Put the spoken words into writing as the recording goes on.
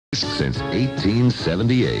Since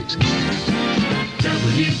 1878.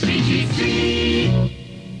 WPGC.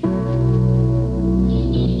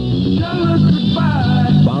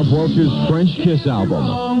 Bob Welch's French Kiss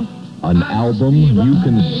album. An album you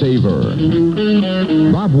can savor.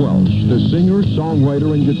 Bob Welch, the singer,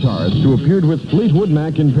 songwriter, and guitarist who appeared with Fleetwood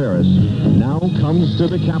Mac in Paris, now comes to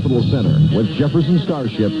the Capitol Center with Jefferson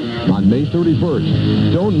Starship on May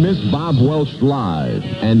 31st. Don't miss Bob Welch live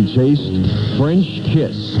and taste French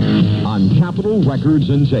Kiss on Capitol Records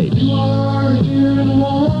and Tapes. You are here and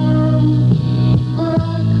warm, but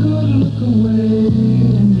I could look away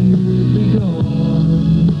and you'd be gone.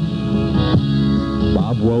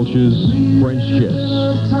 Bob Welch's French Kiss.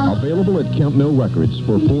 Available at Kemp Mill Records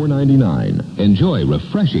for $4.99. Enjoy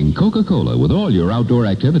refreshing Coca-Cola with all your outdoor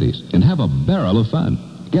activities and have a barrel of fun.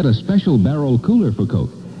 Get a special barrel cooler for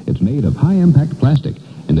Coke. It's made of high-impact plastic,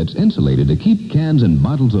 and it's insulated to keep cans and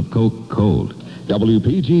bottles of Coke cold.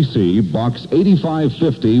 WPGC, Box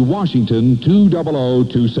 8550, Washington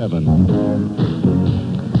 20027.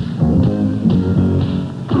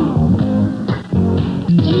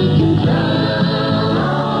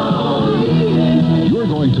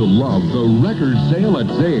 To love the record sale at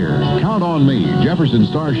Zayre. Count on me, Jefferson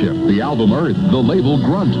Starship, the album Earth, the label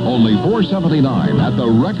Grunt, only $4.79 at the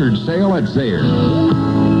record sale at Zayre.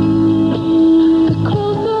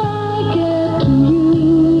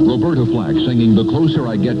 Roberta Flack singing The Closer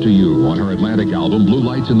I Get to You on her Atlantic album Blue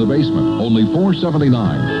Lights in the Basement, only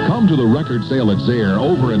 $4.79. Come to the record sale at Zayre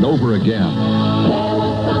over and over again.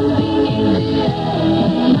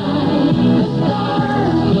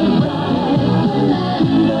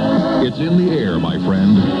 It's in the air, my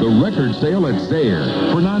friend. The record sale at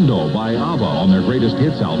Zayre. Fernando by ABBA on their greatest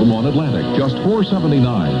hits album on Atlantic. Just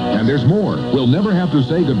 $4.79. And there's more. We'll never have to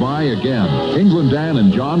say goodbye again. England Dan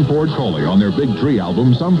and John Ford Coley on their Big Tree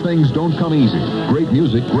album, Some Things Don't Come Easy. Great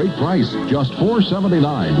music, great price. Just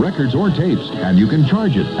 $4.79. Records or tapes. And you can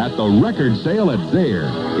charge it at the record sale at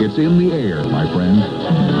Zayre. It's in the air, my friend.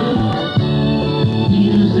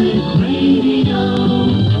 Music Radio.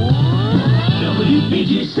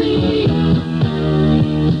 WPGC.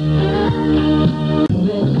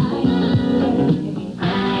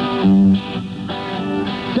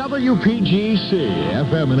 WPGC,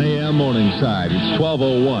 FM and AM Morningside. It's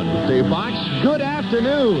 12:01 with Dave Fox. Good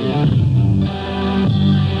afternoon.